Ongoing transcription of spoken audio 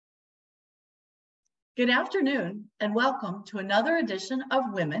Good afternoon, and welcome to another edition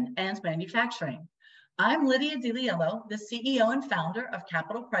of Women and Manufacturing. I'm Lydia DiLiello, the CEO and founder of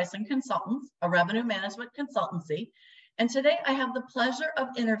Capital Pricing Consultants, a revenue management consultancy. And today I have the pleasure of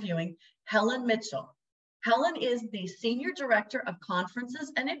interviewing Helen Mitchell. Helen is the Senior Director of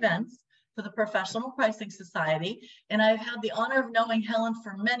Conferences and Events for the Professional Pricing Society. And I've had the honor of knowing Helen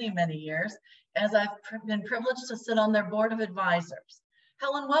for many, many years, as I've been privileged to sit on their board of advisors.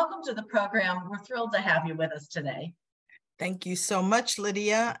 Helen, welcome to the program. We're thrilled to have you with us today. Thank you so much,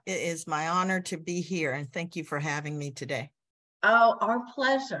 Lydia. It is my honor to be here, and thank you for having me today. Oh, our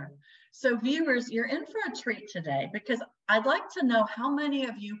pleasure. So viewers, you're in for a treat today because I'd like to know how many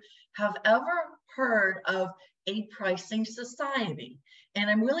of you have ever heard of a pricing society. And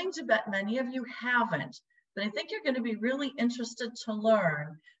I'm willing to bet many of you haven't, but I think you're going to be really interested to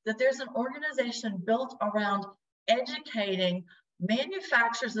learn that there's an organization built around educating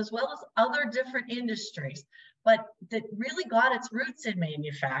manufacturers as well as other different industries, but that really got its roots in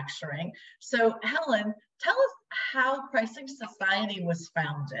manufacturing. So Helen, tell us how Pricing Society was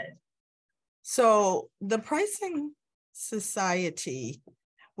founded. So the Pricing Society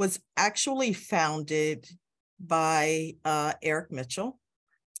was actually founded by Eric Mitchell,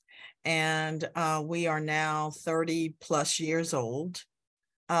 and we are now 30 plus years old.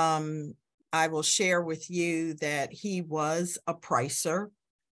 I will share with you that he was a pricer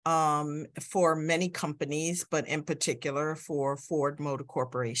for many companies, but in particular for Ford Motor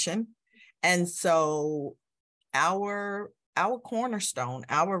Corporation. And so our cornerstone,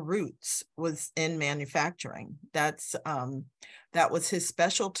 our roots was in manufacturing. That was his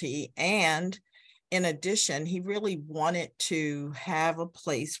specialty. And in addition, he really wanted to have a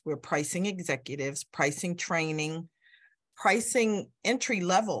place where pricing executives, pricing training, pricing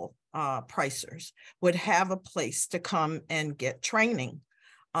entry-level pricers would have a place to come and get training,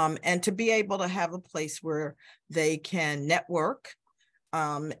 and to be able to have a place where they can network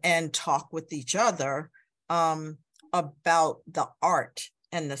and talk with each other about the art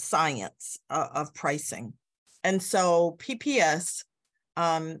and the science of pricing. And so PPS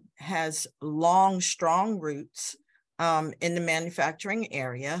has long, strong roots in the manufacturing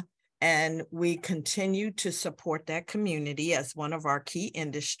area. And we continue to support that community as one of our key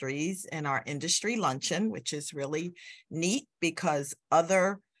industries in our industry luncheon, which is really neat because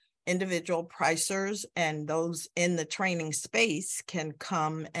other individual pricers and those in the training space can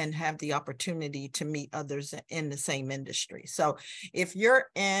come and have the opportunity to meet others in the same industry. So if you're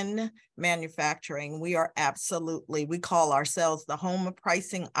in manufacturing, we call ourselves the home of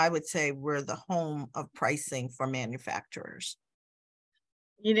pricing. I would say we're the home of pricing for manufacturers.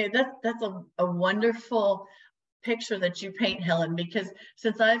 You know, that's a wonderful picture that you paint, Helen, because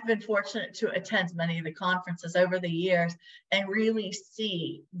since I've been fortunate to attend many of the conferences over the years and really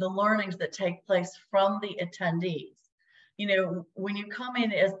see the learnings that take place from the attendees, you know, when you come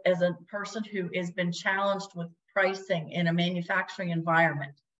in as a person who has been challenged with pricing in a manufacturing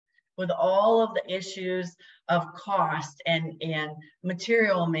environment, with all of the issues of cost and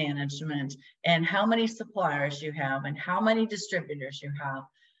material management and how many suppliers you have and how many distributors you have,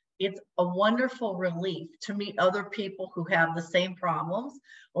 it's a wonderful relief to meet other people who have the same problems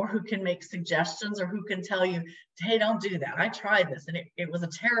or who can make suggestions or who can tell you, hey, don't do that. I tried this and it was a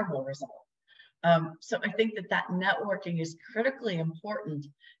terrible result. So I think that networking is critically important,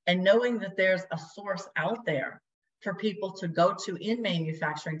 and knowing that there's a source out there for people to go to in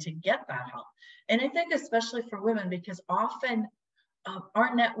manufacturing to get that help. And I think especially for women, because often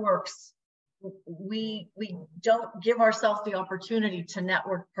our networks, we don't give ourselves the opportunity to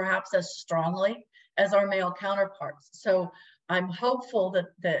network perhaps as strongly as our male counterparts. So I'm hopeful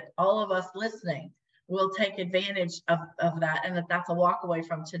that all of us listening will take advantage of that, and that's a walk away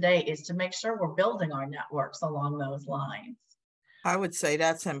from today, is to make sure we're building our networks along those lines. I would say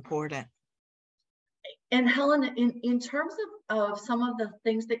that's important. And Helen, in terms of some of the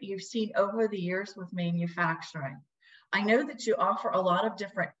things that you've seen over the years with manufacturing, I know that you offer a lot of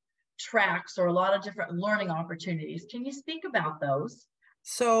different tracks or a lot of different learning opportunities. Can you speak about those?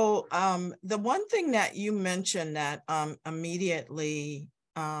 So the one thing that you mentioned that immediately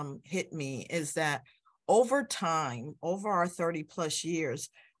hit me is that over time, over our 30 plus years,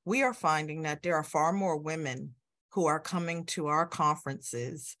 we are finding that there are far more women who are coming to our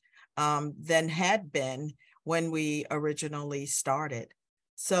conferences than had been when we originally started.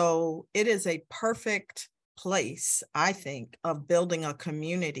 So it is a perfect place, I think, of building a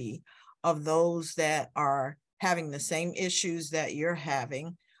community of those that are having the same issues that you're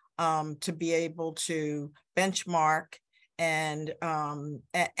having, to be able to benchmark and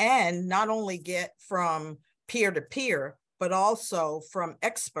not only get from peer to peer, but also from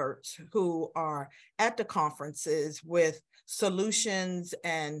experts who are at the conferences with solutions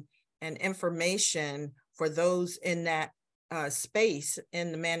and information for those in that space,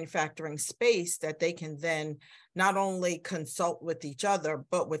 in the manufacturing space, that they can then not only consult with each other,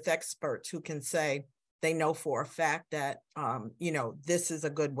 but with experts who can say they know for a fact that, this is a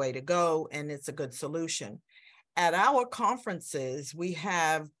good way to go and it's a good solution. At our conferences, we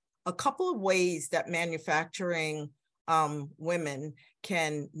have a couple of ways that manufacturing women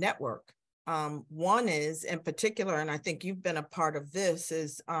can network. One is in particular, and I think you've been a part of this,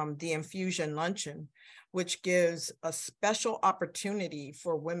 is the Infusion Luncheon, which gives a special opportunity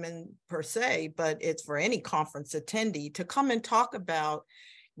for women per se, but it's for any conference attendee to come and talk about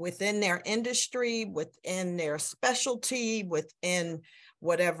within their industry, within their specialty, within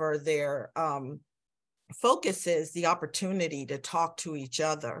whatever their focus is, the opportunity to talk to each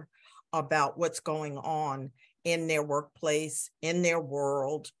other about what's going on in their workplace, in their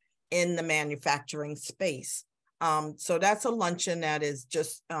world, in the manufacturing space. So that's a luncheon that is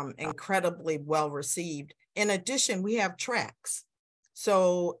just incredibly well received. In addition, we have tracks.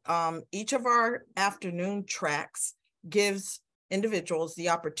 So each of our afternoon tracks gives individuals the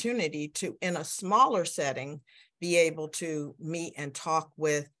opportunity to, in a smaller setting, be able to meet and talk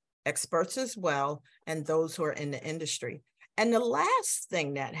with experts as well, and those who are in the industry. And the last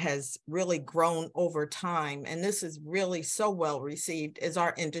thing that has really grown over time, and this is really so well received, is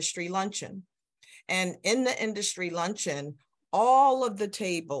our industry luncheon. And in the industry luncheon, all of the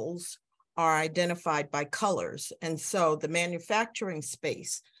tables are identified by colors. And so the manufacturing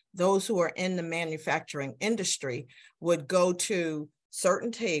space, those who are in the manufacturing industry, would go to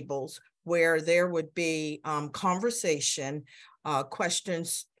certain tables where there would be conversation,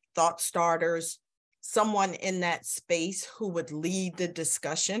 questions, thought starters, someone in that space who would lead the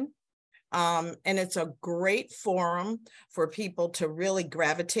discussion. And it's a great forum for people to really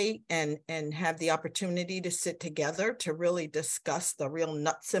gravitate and have the opportunity to sit together to really discuss the real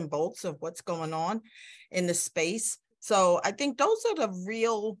nuts and bolts of what's going on in the space. So I think those are the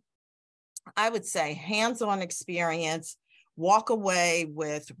real, I would say, hands-on experience, walk away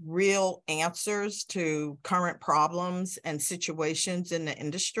with real answers to current problems and situations in the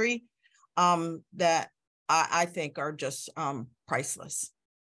industry that I think are just priceless.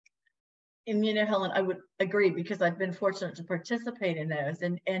 And Helen, I would agree, because I've been fortunate to participate in those.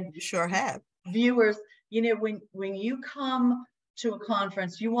 And you sure have. Viewers, when you come to a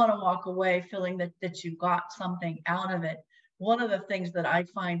conference, you want to walk away feeling that you got something out of it. One of the things that I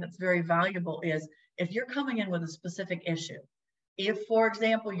find that's very valuable is if you're coming in with a specific issue, if, for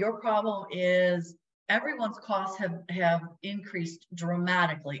example, your problem is everyone's costs have increased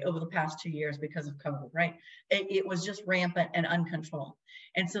dramatically over the past 2 years because of COVID, right? It was just rampant and uncontrolled.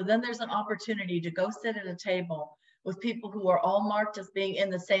 And so then there's an opportunity to go sit at a table with people who are all marked as being in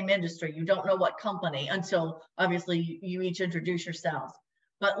the same industry. You don't know what company until obviously you each introduce yourselves.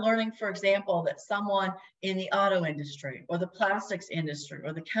 But learning, for example, that someone in the auto industry or the plastics industry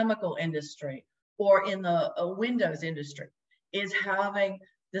or the chemical industry or in the windows industry is having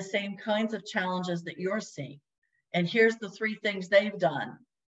the same kinds of challenges that you're seeing. And here's the 3 things they've done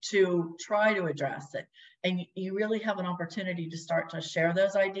to try to address it. And you really have an opportunity to start to share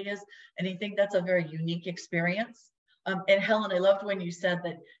those ideas. And I think that's a very unique experience. And Helen, I loved when you said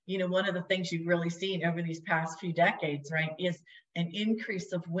that, one of the things you've really seen over these past few decades, right, is an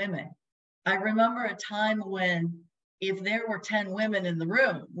increase of women. I remember a time when if there were 10 women in the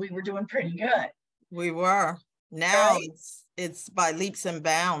room, we were doing pretty good. We were. Now right? it's by leaps and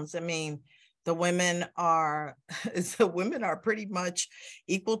bounds. I mean, the women are pretty much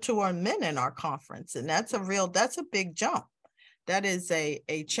equal to our men in our conference. And that's a big jump. That is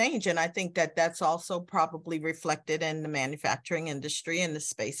a change. And I think that that's also probably reflected in the manufacturing industry and the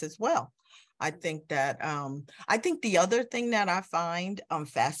space as well. I think the other thing that I find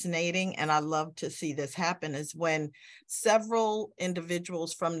fascinating, and I love to see this happen, is when several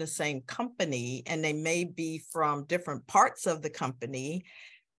individuals from the same company, and they may be from different parts of the company,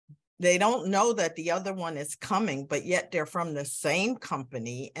 they don't know that the other one is coming, but yet they're from the same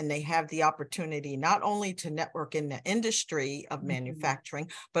company, and they have the opportunity not only to network in the industry of manufacturing,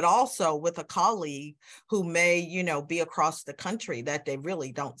 but also with a colleague who may, be across the country that they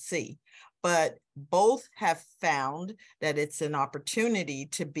really don't see. But both have found that it's an opportunity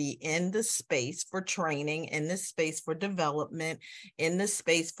to be in the space for training, in the space for development, in the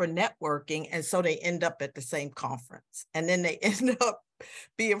space for networking. And so they end up at the same conference, and then they end up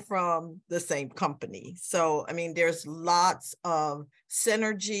being from the same company. So, I mean, there's lots of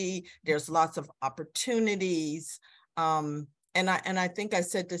synergy, there's lots of opportunities. I think I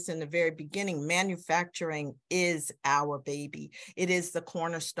said this in the very beginning, manufacturing is our baby. It is the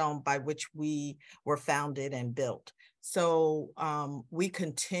cornerstone by which we were founded and built. So we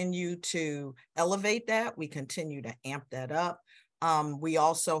continue to elevate that. We continue to amp that up. We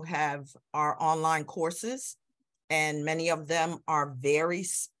also have our online courses, and many of them are very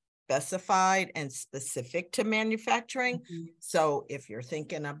specified and specific to manufacturing. Mm-hmm. So if you're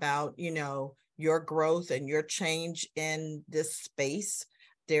thinking about, your growth and your change in this space,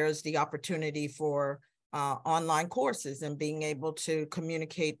 there's the opportunity for online courses and being able to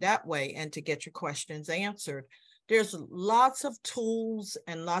communicate that way and to get your questions answered. There's lots of tools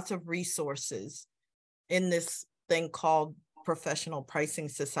and lots of resources in this thing called Professional Pricing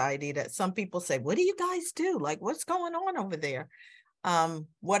Society that some people say, what do you guys do? Like, what's going on over there?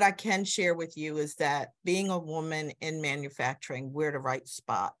 What I can share with you is that being a woman in manufacturing, we're the right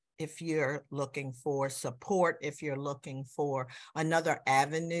spot. If you're looking for support, if you're looking for another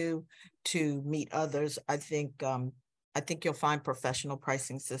avenue to meet others, I think you'll find Professional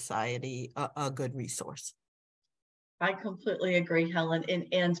Pricing Society a good resource. I completely agree, Helen.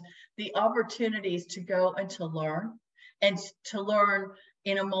 And the opportunities to go and to learn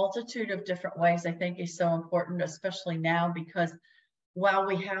in a multitude of different ways, I think is so important, especially now, because while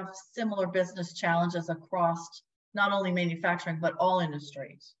we have similar business challenges across not only manufacturing, but all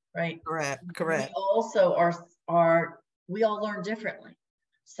industries, right? Correct. We also we all learn differently.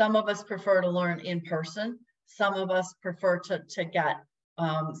 Some of us prefer to learn in person. Some of us prefer to get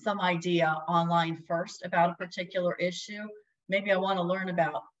some idea online first about a particular issue. Maybe I want to learn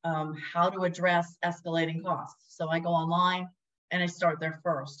about how to address escalating costs. So I go online and I start there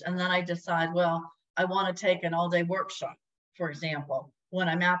first. And then I decide, well, I want to take an all-day workshop, for example, when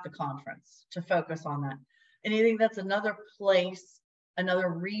I'm at the conference to focus on that. And I think that's another place, another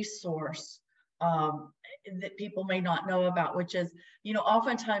resource that people may not know about, which is,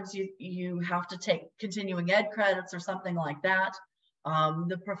 oftentimes you have to take continuing ed credits or something like that.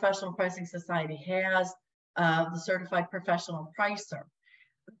 The Professional Pricing Society has the Certified Professional Pricer.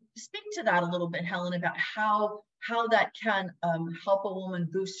 Speak to that a little bit, Helen, about how that can help a woman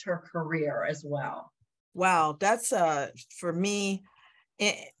boost her career as well. Wow, that's for me.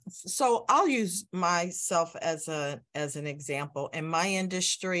 So I'll use myself as an example. In my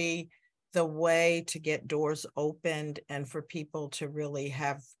industry, the way to get doors opened and for people to really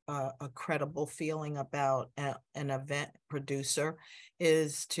have a credible feeling about an event producer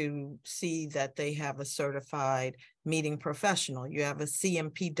is to see that they have a certified meeting professional. You have a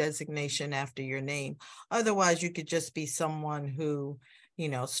CMP designation after your name. Otherwise, you could just be someone who,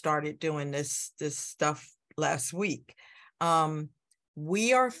 started doing this stuff last week.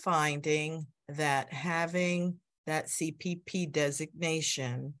 We are finding that having that CPP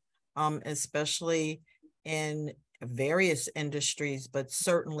designation, especially in various industries, but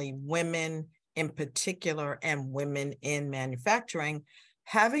certainly women in particular and women in manufacturing,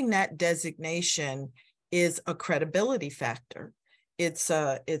 having that designation is a credibility factor. It's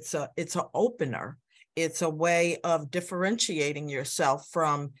an opener. It's a way of differentiating yourself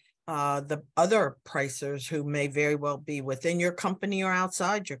from the other pricers who may very well be within your company or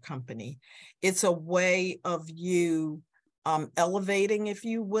outside your company. It's a way of you elevating, if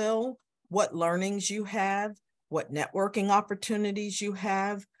you will, what learnings you have, what networking opportunities you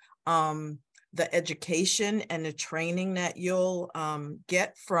have, the education and the training that you'll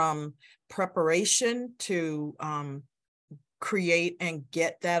get from preparation to create and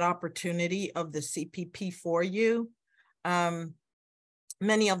get that opportunity of the CPP for you.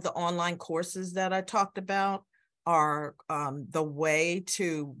 Many of the online courses that I talked about are the way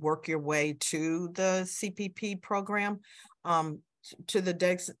to work your way to the CPP program, to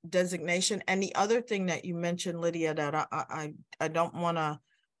the designation. And the other thing that you mentioned, Lydia, that I don't want to,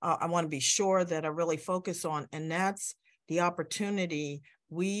 I want to be sure that I really focus on, and that's the opportunity.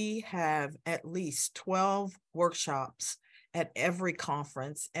 We have at least 12 workshops at every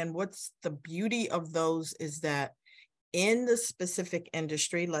conference. And what's the beauty of those is that in the specific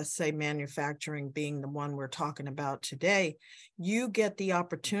industry, let's say manufacturing being the one we're talking about today, you get the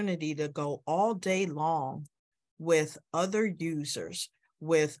opportunity to go all day long with other users,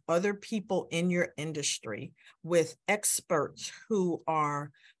 with other people in your industry, with experts who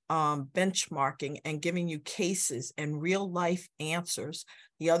are benchmarking and giving you cases and real life answers.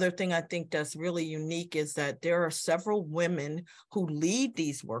 The other thing I think that's really unique is that there are several women who lead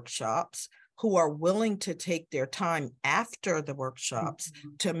these workshops who are willing to take their time after the workshops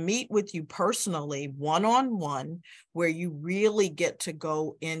to meet with you personally, one-on-one, where you really get to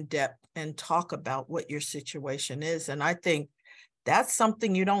go in depth and talk about what your situation is. And I think That's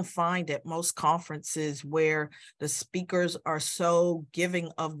something you don't find at most conferences, where the speakers are so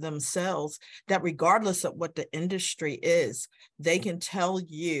giving of themselves that regardless of what the industry is, they can tell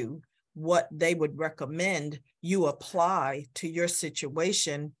you what they would recommend you apply to your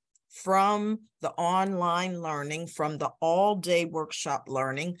situation, from the online learning, from the all-day workshop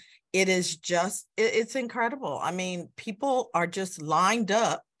learning. It is just, it's incredible. I mean, people are just lined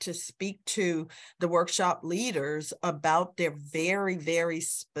up to speak to the workshop leaders about their very, very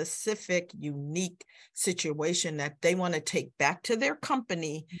specific, unique situation that they want to take back to their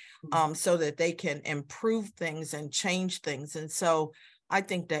company, so that they can improve things and change things. And so I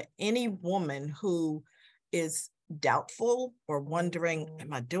think that any woman who is doubtful or wondering,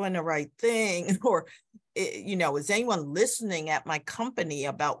 am I doing the right thing? Or, is anyone listening at my company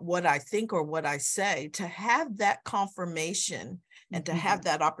about what I think or what I say, to have that confirmation and to have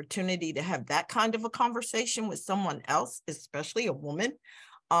that opportunity to have that kind of a conversation with someone else, especially a woman,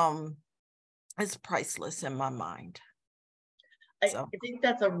 is priceless in my mind. I think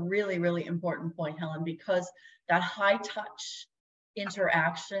that's a really, really important point, Helen, because that high touch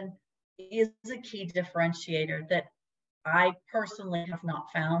interaction is a key differentiator that I personally have not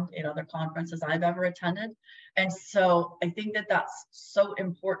found in other conferences I've ever attended. And so I think that that's so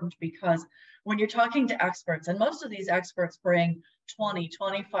important, because when you're talking to experts, and most of these experts bring 20,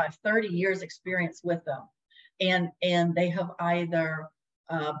 25, 30 years experience with them, and they have either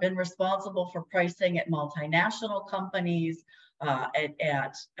been responsible for pricing at multinational companies,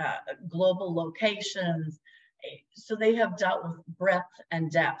 at global locations. So they have dealt with breadth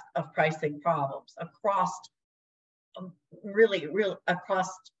and depth of pricing problems across really across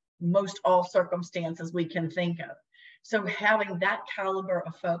most all circumstances we can think of. So having that caliber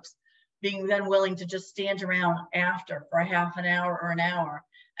of folks being then willing to just stand around after for a half an hour or an hour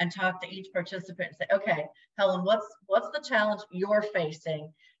and talk to each participant and say, okay, Helen, what's the challenge you're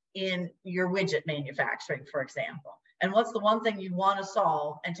facing in your widget manufacturing, for example? And what's the one thing you want to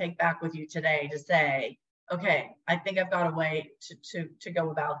solve and take back with you today to say, okay, I think I've got a way to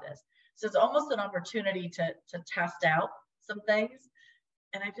go about this. So it's almost an opportunity to test out some things.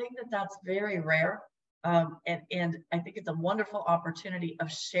 And I think that that's very rare. And I think it's a wonderful opportunity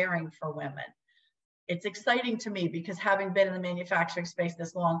of sharing for women. It's exciting to me because having been in the manufacturing space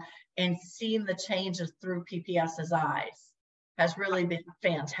this long and seen the changes through PPS's eyes has really been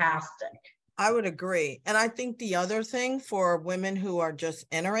fantastic. I would agree. And I think the other thing for women who are just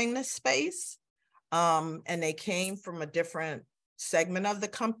entering this space, and they came from a different segment of the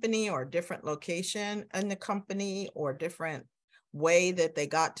company or a different location in the company or different way that they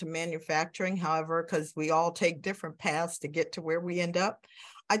got to manufacturing, however, because we all take different paths to get to where we end up.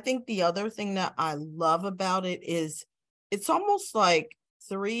 I think the other thing that I love about it is it's almost like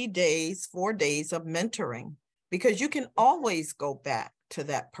 3 days, 4 days of mentoring, because you can always go back to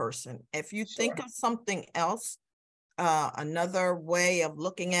that person. If you think of something else, another way of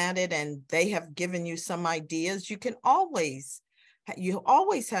looking at it, and they have given you some ideas, you always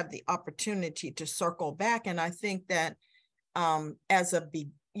have the opportunity to circle back. And I think that as a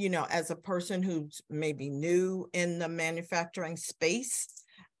person who's maybe new in the manufacturing space,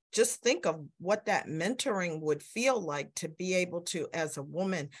 just think of what that mentoring would feel like, to be able to, as a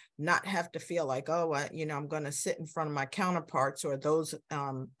woman, not have to feel like, oh, I'm going to sit in front of my counterparts or those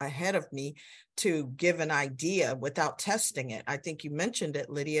ahead of me to give an idea without testing it. I think you mentioned it,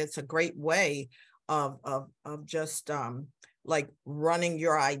 Lydia. It's a great way of just like running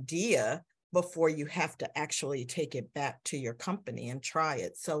your idea before you have to actually take it back to your company and try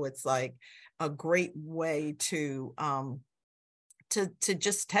it. So it's like a great way to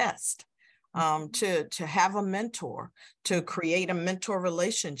just test, to have a mentor, to create a mentor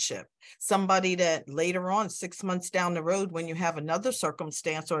relationship, somebody that later on, 6 months down the road, when you have another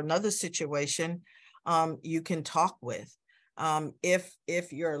circumstance or another situation, you can talk with.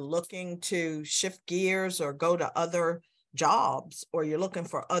 If you're looking to shift gears or go to other jobs, or you're looking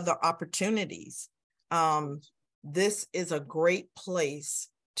for other opportunities, this is a great place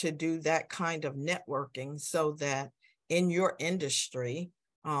to do that kind of networking, so that in your industry,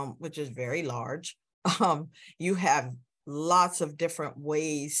 which is very large, you have lots of different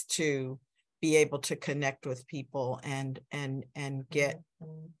ways to be able to connect with people and get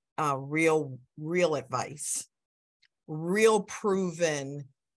real advice, real proven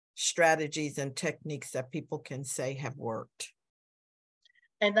strategies and techniques that people can say have worked.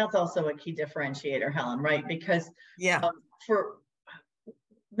 And that's also a key differentiator, Helen, right? Because for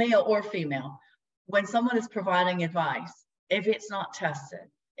male or female, when someone is providing advice, if it's not tested,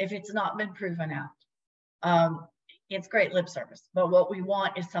 if it's not been proven out, it's great lip service. But what we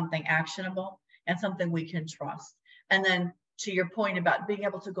want is something actionable and something we can trust. And then to your point about being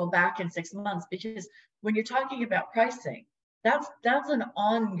able to go back in 6 months, because when you're talking about pricing, that's an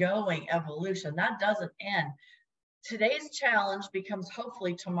ongoing evolution. That doesn't end. Today's challenge becomes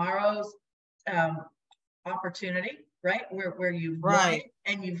hopefully tomorrow's opportunity, right? Where you've won it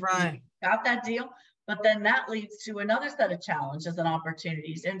and you've got that deal, but then that leads to another set of challenges and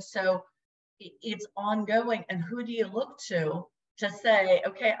opportunities. And so it's ongoing. And who do you look to say,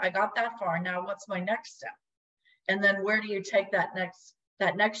 okay, I got that far. Now what's my next step? And then where do you take that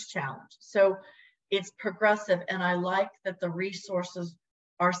next challenge? So it's progressive. And I like that the resources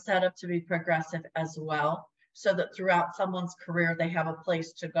are set up to be progressive as well, so that throughout someone's career, they have a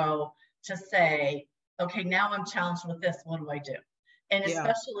place to go to say, okay, now I'm challenged with this, what do I do? And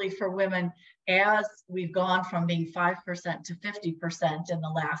especially for women, as we've gone from being 5% to 50% in the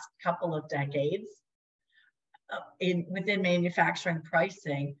last couple of decades within manufacturing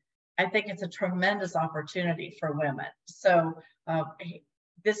pricing, I think it's a tremendous opportunity for women. So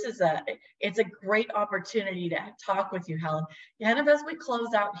it's a great opportunity to talk with you, Helen. And as we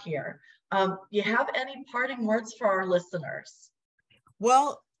close out here, you have any parting words for our listeners?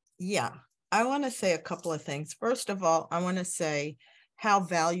 Well, yeah, I want to say a couple of things. First of all, I want to say how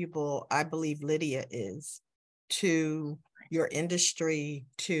valuable I believe Lydia is to your industry,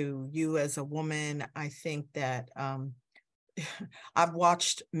 to you as a woman. I think that I've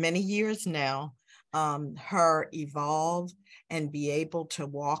watched many years now her evolve and be able to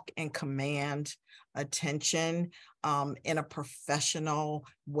walk and command attention in a professional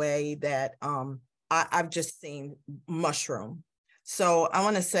way that I've just seen mushroom. So I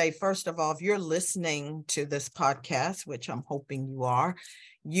want to say, first of all, if you're listening to this podcast, which I'm hoping you are,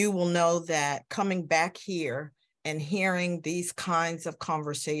 you will know that coming back here and hearing these kinds of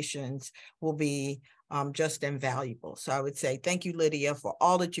conversations will be just invaluable. So I would say thank you, Lydia, for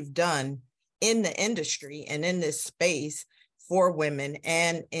all that you've done in the industry and in this space for women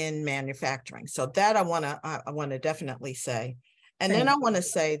and in manufacturing. So that I want to definitely say. And then I want to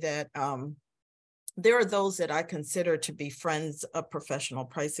say that there are those that I consider to be friends of Professional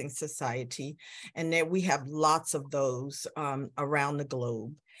Pricing Society, and that we have lots of those around the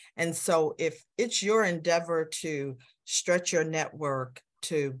globe. And so if it's your endeavor to stretch your network,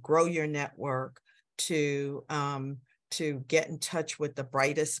 to grow your network, to get in touch with the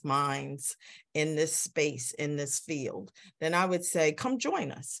brightest minds in this space, in this field, then I would say, come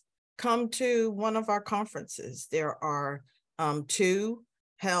join us. Come to one of our conferences. There are 2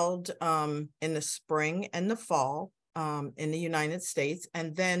 held in the spring and the fall in the United States.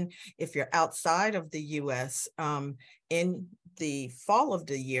 And then if you're outside of the US, in the fall of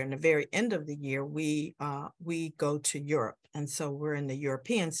the year, in the very end of the year, we go to Europe. And so we're in the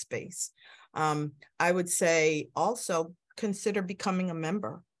European space. I would say also consider becoming a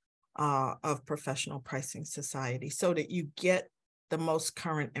member of Professional Pricing Society so that you get the most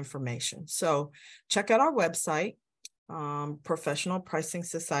current information. So check out our website,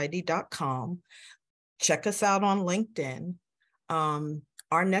 professionalpricingsociety.com. Check us out on LinkedIn.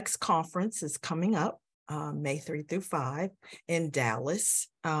 Our next conference is coming up May 3 through 5 in Dallas,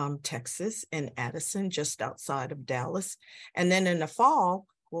 Texas, in Addison, just outside of Dallas. And then in the fall,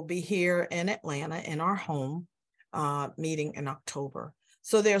 we'll be here in Atlanta in our home meeting in October.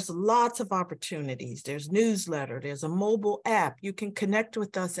 So there's lots of opportunities. There's newsletter, there's a mobile app. You can connect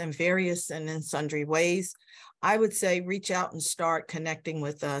with us in various and in sundry ways. I would say reach out and start connecting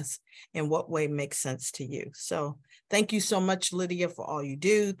with us in what way makes sense to you. So thank you so much, Lydia, for all you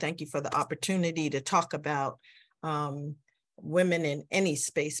do. Thank you for the opportunity to talk about women in any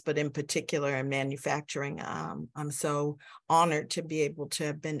space, but in particular in manufacturing. I'm so honored to be able to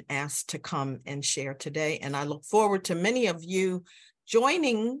have been asked to come and share today. And I look forward to many of you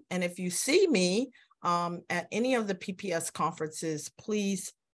joining. And if you see me at any of the PPS conferences,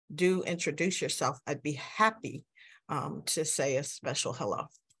 please do introduce yourself. I'd be happy to say a special hello.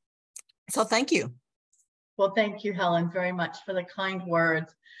 So thank you. Well, thank you, Helen, very much for the kind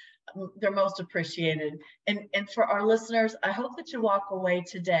words. They're most appreciated. And for our listeners, I hope that you walk away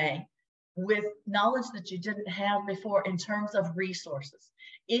today with knowledge that you didn't have before in terms of resources.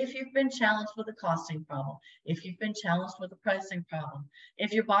 If you've been challenged with a costing problem, if you've been challenged with a pricing problem,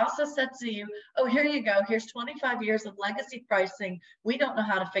 if your boss has said to you, oh, here you go, here's 25 years of legacy pricing, we don't know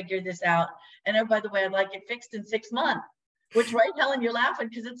how to figure this out. And oh, by the way, I'd like it fixed in 6 months, which, right, Helen, you're laughing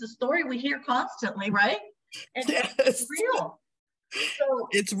because it's a story we hear constantly, right? And yes. It's real. So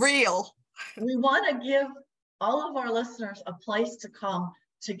it's real. We want to give all of our listeners a place to come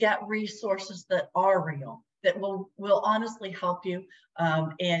to get resources that are real, that will honestly help you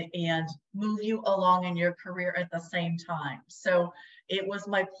and move you along in your career at the same time. So it was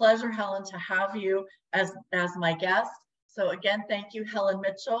my pleasure, Helen, to have you as my guest. So again, thank you, Helen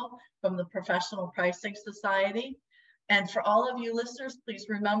Mitchell from the Professional Pricing Society. And for all of you listeners, please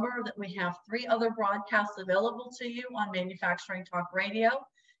remember that we have 3 other broadcasts available to you on Manufacturing Talk Radio,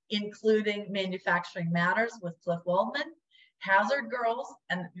 including Manufacturing Matters with Cliff Waldman, Hazard Girls,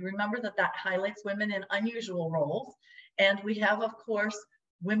 and you remember that highlights women in unusual roles. And we have, of course,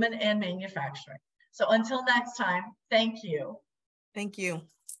 Women in Manufacturing. So until next time, thank you. Thank you.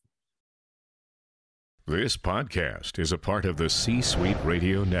 This podcast is a part of the C-Suite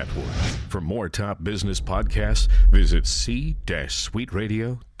Radio Network. For more top business podcasts, visit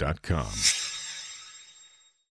c-suiteradio.com.